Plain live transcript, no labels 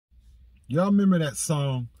Y'all remember that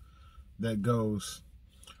song that goes,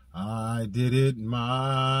 I did it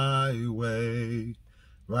my way,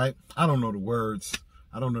 right? I don't know the words.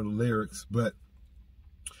 I don't know the lyrics, but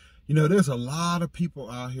you know, there's a lot of people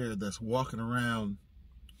out here that's walking around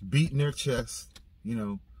beating their chest, you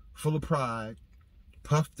know, full of pride,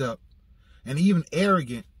 puffed up, and even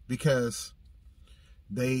arrogant because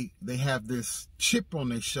they have this chip on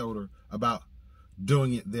their shoulder about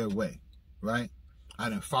doing it their way, right? I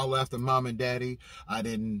didn't follow after mom and daddy. I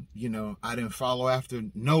didn't follow after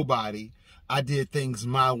nobody. I did things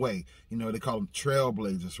my way. You know, they call them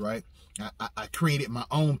trailblazers, right? I created my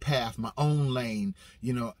own path, my own lane,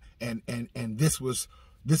 you know, and this was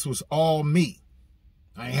all me.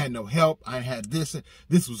 I ain't had no help. I ain't had this.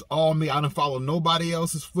 This was all me. I didn't follow nobody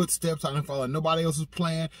else's footsteps. I didn't follow nobody else's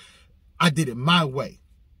plan. I did it my way.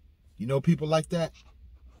 You know people like that?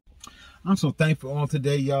 I'm so thankful on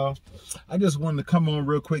today, y'all. I just wanted to come on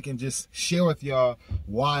real quick and just share with y'all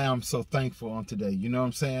why I'm so thankful on today. You know what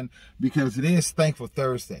I'm saying? Because it is Thankful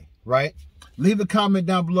Thursday, right? Leave a comment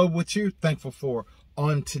down below what you're thankful for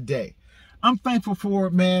on today. I'm thankful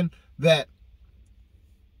for, man, that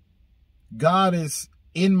God is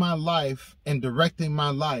in my life and directing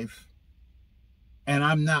my life, and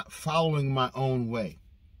I'm not following my own way.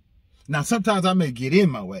 Now, sometimes I may get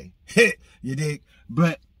in my way, you dig?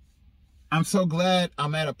 But I'm so glad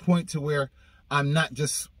I'm at a point to where I'm not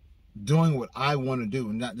just doing what I want to do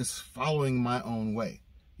and not just following my own way,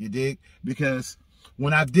 you dig? Because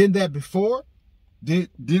when I did that before, did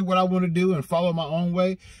what I want to do and follow my own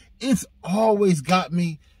way, it's always got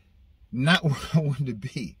me not where I wanted to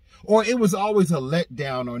be. Or it was always a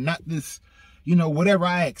letdown, or not this, you know, whatever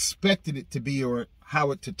I expected it to be or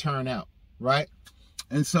how it to turn out, right?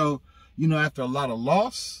 And so, you know, after a lot of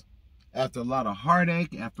loss, after a lot of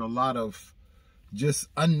heartache, after a lot of just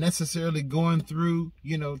unnecessarily going through,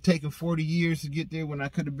 you know, taking 40 years to get there when I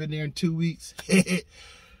could have been there in 2 weeks,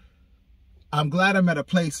 I'm glad I'm at a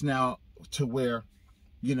place now to where,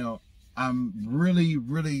 you know, I'm really,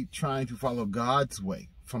 really trying to follow God's way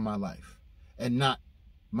for my life and not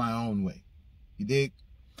my own way. You dig?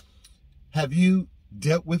 Have you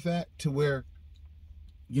dealt with that to where,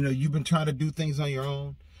 you know, you've been trying to do things on your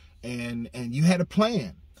own and you had a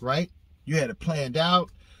plan, right? You had it planned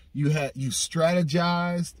out. You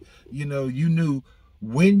strategized, you know, you knew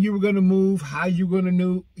when you were going to move, how you were going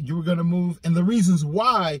to move, and the reasons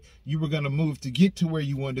why you were going to move to get to where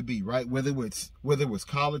you wanted to be, right? Whether it was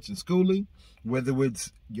college and schooling, whether it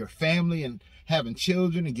was your family and having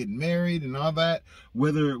children and getting married and all that,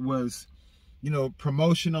 whether it was, you know,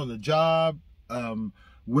 promotion on the job,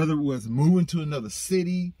 whether it was moving to another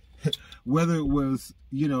city, whether it was,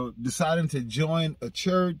 you know, deciding to join a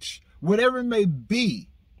church, whatever it may be,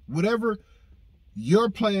 whatever your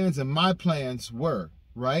plans and my plans were,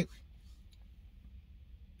 right?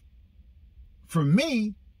 For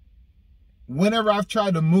me, whenever I've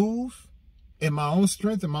tried to move in my own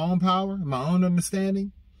strength and my own power, my own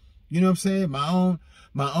understanding, you know what I'm saying?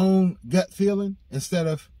 My own gut feeling, instead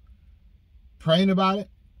of praying about it,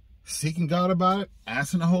 seeking God about it,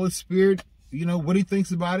 asking the Holy Spirit, you know, what he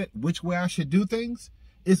thinks about it, which way I should do things,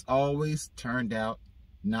 it's always turned out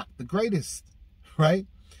not the greatest, right?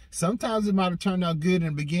 Sometimes it might have turned out good in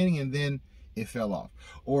the beginning and then it fell off.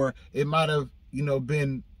 Or it might have, you know,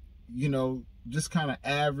 been, you know, just kind of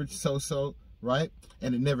average, so-so, right?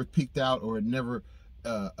 And it never peaked out, or it never,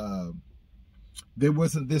 there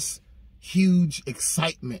wasn't this huge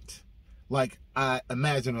excitement like I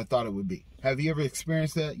imagined or thought it would be. Have you ever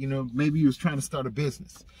experienced that? You know, maybe you was trying to start a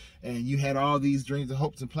business and you had all these dreams and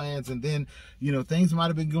hopes and plans, and then, you know, things might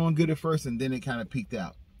have been going good at first and then it kind of peaked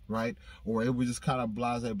out, right? Or it was just kind of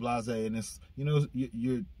blase, and it's, you know,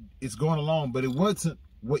 it's going along, but it wasn't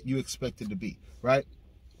what you expected to be, right?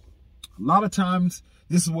 A lot of times,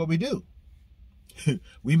 this is what we do.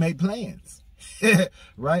 We make plans,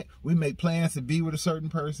 right? We make plans to be with a certain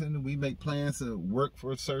person. We make plans to work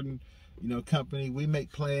for a certain, you know, company. We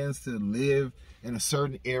make plans to live in a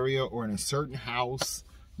certain area or in a certain house,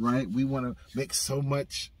 right? We want to make so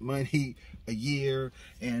much money a year,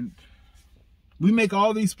 and we make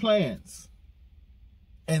all these plans.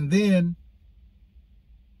 And then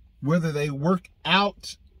whether they work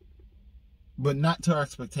out but not to our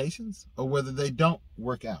expectations, or whether they don't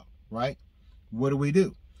work out, right? What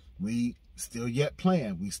do? We still yet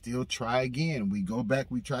plan. We still try again. We go back,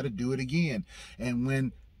 we try to do it again. And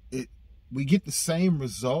when we get the same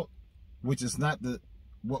result, which is not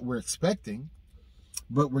what we're expecting,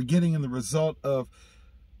 but we're getting in the result of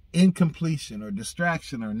incompletion or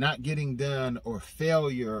distraction or not getting done or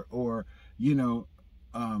failure or, you know,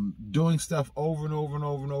 doing stuff over and over and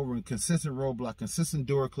over and over, and consistent roadblock, consistent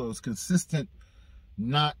door close, consistent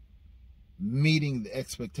not meeting the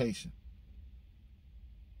expectation.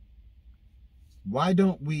 Why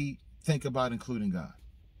don't we think about including God?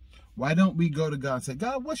 Why don't we go to God and say,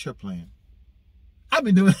 God, what's your plan? I've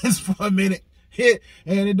been doing this for a minute,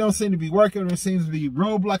 and it don't seem to be working, or it seems to be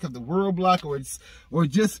roadblock of the world block, or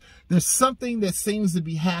just there's something that seems to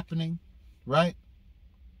be happening, right?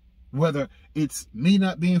 Whether it's me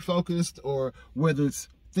not being focused, or whether it's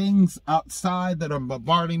things outside that are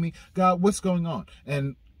bombarding me. God, what's going on?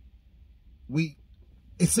 And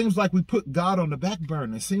it seems like we put God on the back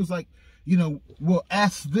burner. It seems like, we'll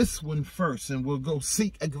ask this one first, and we'll go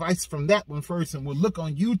seek advice from that one first, and we'll look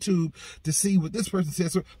on YouTube to see what this person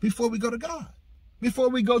says before we go to God, before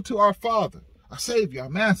we go to our Father, our Savior, our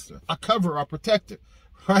Master, our cover, our protector,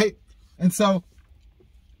 right? And so,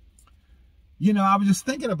 I was just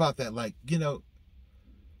thinking about that, like, the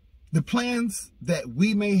plans that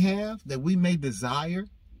we may have, that we may desire,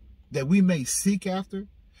 that we may seek after,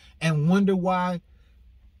 and wonder why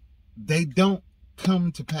they don't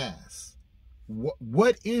come to pass.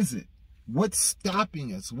 What is it? What's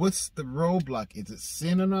stopping us? What's the roadblock? Is it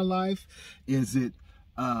sin in our life? Is it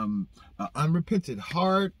an unrepentant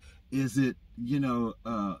heart? Is it,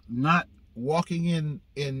 not walking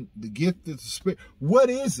in the gift of the Spirit? What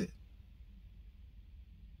is it?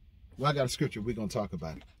 Well, I got a scripture. We're going to talk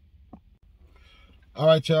about it. All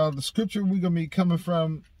right, y'all. The scripture we're going to be coming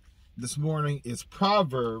from this morning is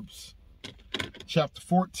Proverbs chapter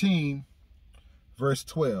 14, verse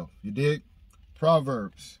 12. You dig?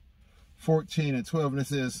 Proverbs 14 and 12. And it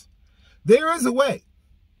says, there is a way.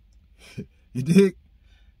 You dig?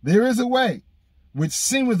 There is a way which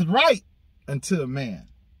seemeth right unto a man,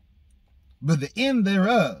 but the end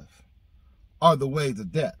thereof are the ways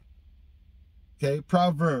of death. Okay,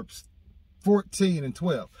 Proverbs 14 and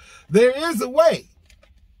 12. There is a way.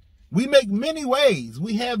 We make many ways.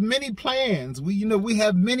 We have many plans. We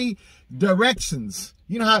have many directions.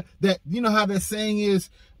 You know how that saying is,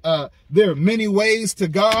 there are many ways to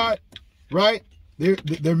God, right? There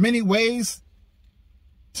are many ways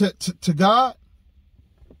to God.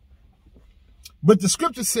 But the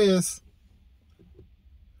scripture says,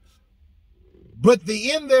 but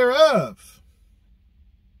the end thereof,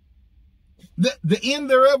 the end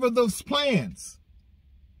thereof of those plans,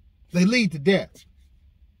 they lead to death.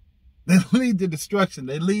 They lead to destruction.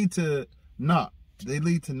 They lead to naught. They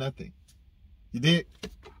lead to nothing. You did?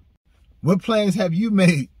 What plans have you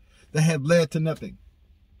made that have led to nothing?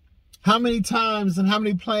 How many times and how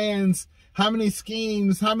many plans, how many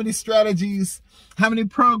schemes, how many strategies, how many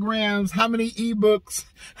programs, how many ebooks,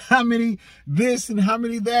 how many this and how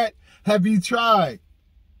many that have you tried?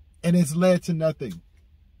 And it's led to nothing.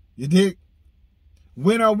 You dig?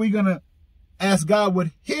 When are we going to ask God what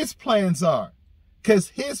his plans are? Because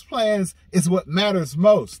his plans is what matters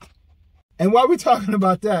most. And while we're talking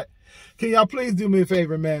about that, can y'all please do me a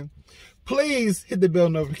favor, man? Please hit the bell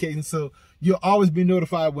notification so you'll always be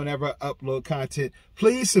notified whenever I upload content.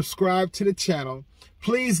 Please subscribe to the channel.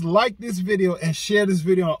 Please like this video and share this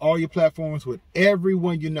video on all your platforms with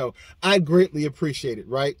everyone you know. I greatly appreciate it,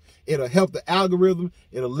 right? It'll help the algorithm.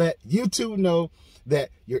 It'll let YouTube know that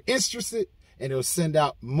you're interested, and it'll send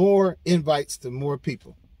out more invites to more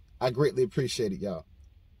people. I greatly appreciate it, y'all.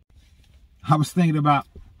 I was thinking about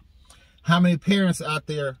how many parents out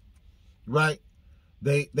there, right?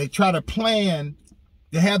 They try to plan.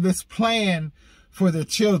 They have this plan for their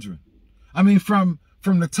children. I mean, from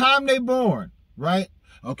the time they're born, right?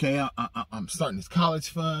 Okay, I'm starting this college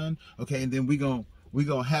fund. Okay, and then we're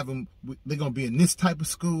gonna have them. They're gonna be in this type of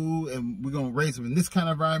school, and we're gonna raise them in this kind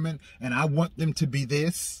of environment. And I want them to be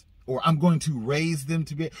this. Or I'm going to raise them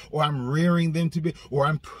to be, or I'm rearing them to be, or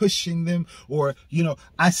I'm pushing them, or,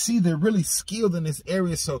 I see they're really skilled in this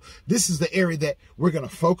area, so this is the area that we're going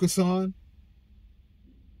to focus on.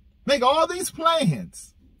 Make all these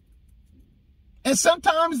plans. And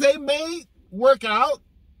sometimes they may work out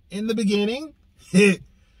in the beginning,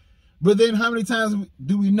 but then how many times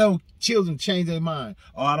do we know children change their mind?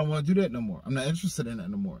 Oh, I don't want to do that no more. I'm not interested in that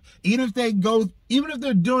no more. Even if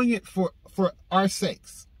they're doing it for our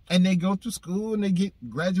sakes. And they go to school and they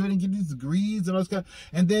graduate and get these degrees and all this kind of,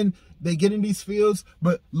 and then they get in these fields.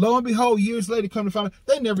 But lo and behold, years later, come to find out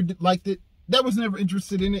they never liked it. They was never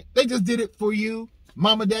interested in it. They just did it for you.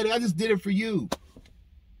 Mama, daddy, I just did it for you.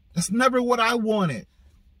 That's never what I wanted.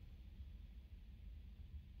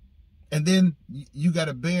 And then you got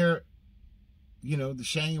to bear, the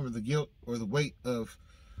shame or the guilt or the weight of,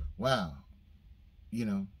 wow,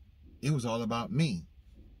 it was all about me.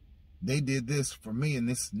 They did this for me, and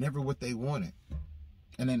this never what they wanted.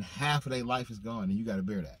 and then half of their life is gone, and you got to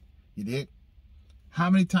bear that. You dig?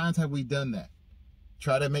 How many times have we done that?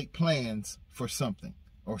 Try to make plans for something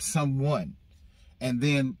or someone, and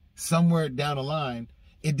then somewhere down the line,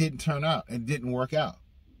 it didn't turn out. It didn't work out.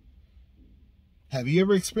 Have you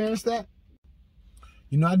ever experienced that?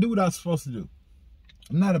 You know, I do what I was supposed to do.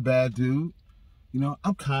 I'm not a bad dude. You know,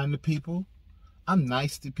 I'm kind to people. I'm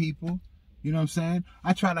nice to people. You know what I'm saying?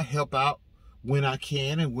 I try to help out when I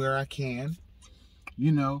can and where I can.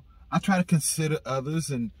 You know, I try to consider others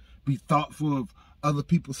and be thoughtful of other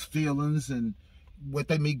people's feelings and what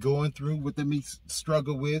they may going through, what they may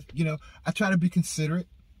struggle with. You know, I try to be considerate,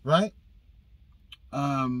 right?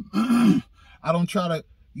 I don't try to,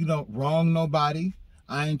 you know, wrong nobody.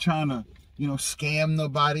 I ain't trying to, you know, scam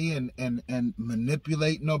nobody and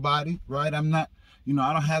manipulate nobody, right? I'm not, you know,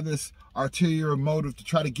 I don't have this ulterior motive to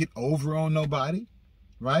try to get over on nobody,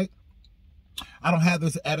 right? I don't have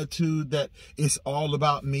this attitude that it's all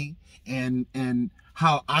about me and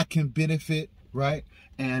how I can benefit, right?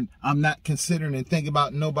 And I'm not considering and thinking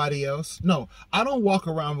about nobody else. No, I don't walk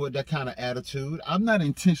around with that kind of attitude. I'm not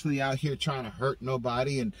intentionally out here trying to hurt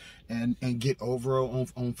nobody and get over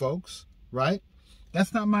on folks, right?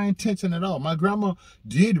 That's not my intention at all. My grandma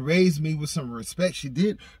did raise me with some respect. She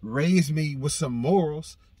did raise me with some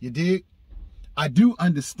morals. You dig? I do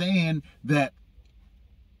understand that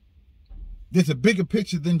there's a bigger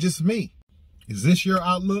picture than just me. Is this your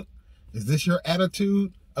outlook? Is this your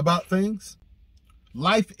attitude about things?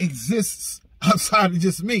 Life exists outside of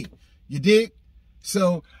just me. You dig?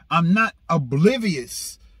 So I'm not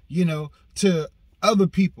oblivious, you know, to other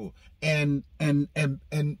people and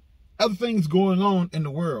other things going on in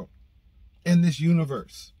the world, in this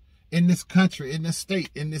universe, in this country, in this state,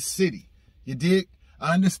 in this city. You dig?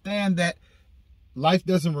 I understand that life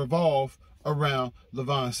doesn't revolve around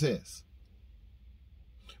LaVon Says.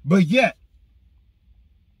 But yet,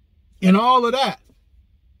 in all of that,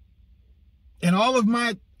 in all of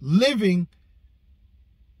my living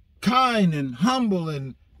kind and humble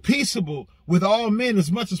and peaceable with all men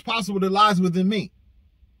as much as possible that lies within me,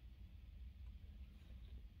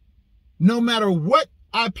 no matter what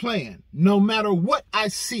I plan, no matter what I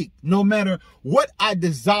seek, no matter what I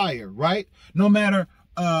desire, right? No matter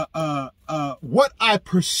what I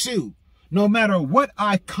pursue, no matter what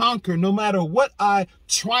I conquer, no matter what I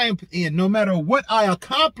triumph in, no matter what I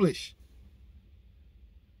accomplish,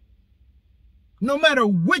 no matter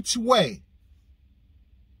which way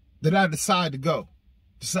that I decide to go,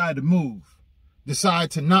 decide to move,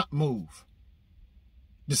 decide to not move,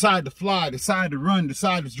 decide to fly, decide to run,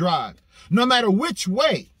 decide to drive, no matter which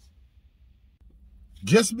way,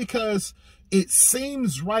 just because it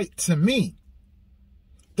seems right to me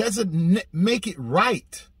doesn't make it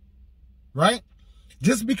right, right?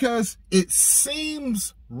 Just because it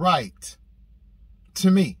seems right to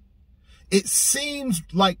me, it seems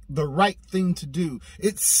like the right thing to do,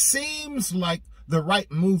 it seems like the right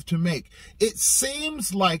move to make, it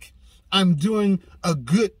seems like I'm doing a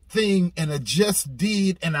good thing and a just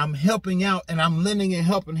deed and I'm helping out and I'm lending a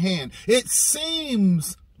helping hand. It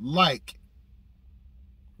seems like,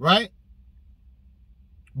 right?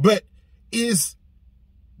 But is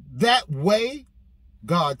that way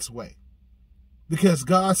God's way? Because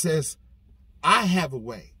God says, I have a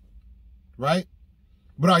way, right?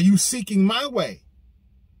 But are you seeking my way?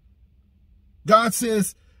 God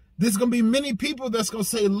says, there's going to be many people that's going to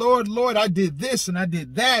say, Lord, Lord, I did this and I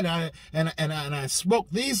did that. And I spoke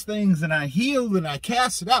these things and I healed and I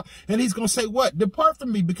cast it out. And he's going to say, what? Depart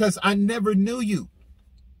from me because I never knew you.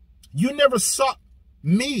 You never sought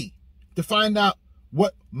me to find out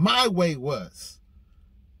what my way was.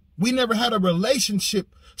 We never had a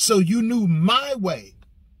relationship, so you knew my way.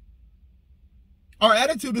 Our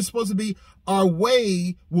attitude is supposed to be our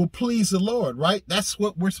way will please the Lord, right? That's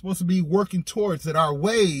what we're supposed to be working towards, that our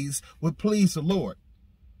ways would please the Lord.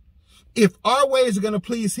 If our ways are going to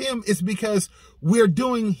please him, it's because we're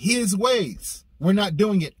doing his ways. We're not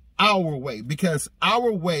doing it our way, because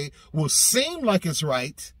our way will seem like it's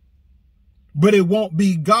right, but it won't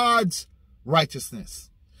be God's righteousness.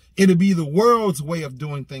 It'll be the world's way of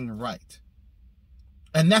doing things right.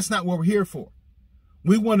 And that's not what we're here for.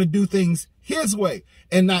 We want to do things his way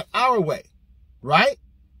and not our way, right?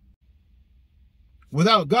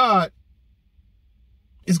 Without God,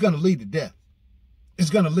 it's going to lead to death. It's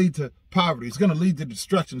going to lead to poverty. It's going to lead to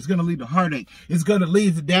destruction. It's going to lead to heartache. It's going to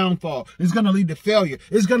lead to downfall. It's going to lead to failure.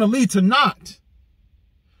 It's going to lead to naught.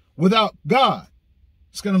 Without God,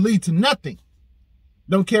 it's going to lead to nothing.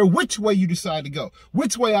 Don't care which way you decide to go,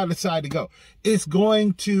 which way I decide to go. It's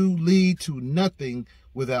going to lead to nothing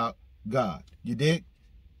without God. You dig?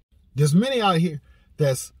 There's many out here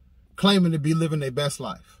that's claiming to be living their best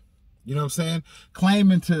life. You know what I'm saying?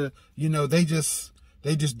 Claiming to, you know, they just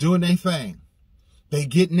doing their thing. They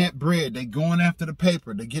getting that bread. They going after the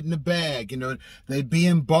paper. They getting the bag. You know, they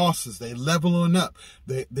being bosses. They leveling up.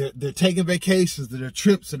 They're taking vacations. They're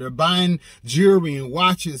trips. And they're buying jewelry and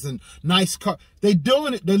watches and nice cars. They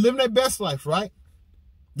doing it. They're living their best life, right?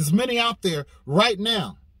 There's many out there right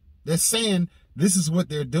now that's saying this is what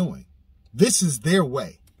they're doing. This is their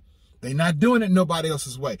way. They're not doing it nobody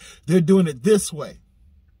else's way. They're doing it this way.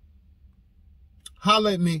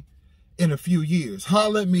 Holler at me in a few years.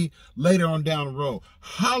 Holler at me later on down the road.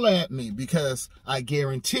 Holler at me, because I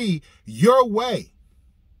guarantee your way,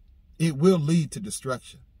 it will lead to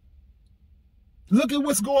destruction. Look at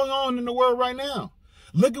what's going on in the world right now.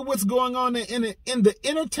 Look at what's going on in the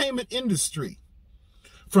entertainment industry.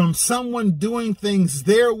 From someone doing things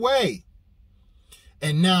their way.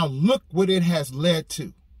 And now look what it has led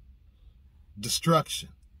to. Destruction.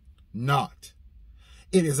 Not.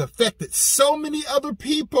 It has affected so many other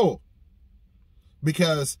people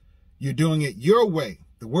because you're doing it your way,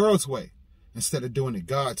 the world's way, instead of doing it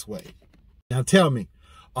God's way. Now tell me,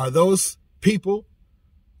 are those people,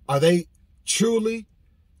 are they truly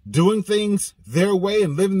doing things their way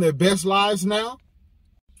and living their best lives now?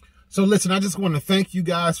 So listen, I just want to thank you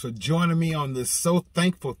guys for joining me on this So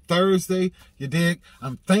Thankful Thursday. You dig?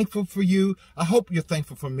 I'm thankful for you. I hope you're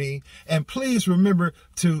thankful for me. And please remember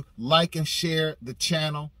to like and share the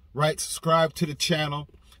channel, right? Subscribe to the channel.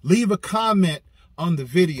 Leave a comment on the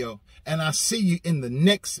video. And I'll see you in the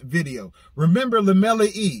next video. Remember Lamella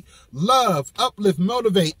E. Love, uplift,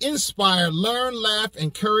 motivate, inspire, learn, laugh,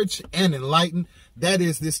 encourage, and enlighten. That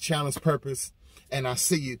is this channel's purpose. And I'll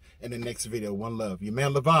see you in the next video. One love. Your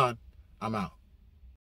man, Levon. I'm out.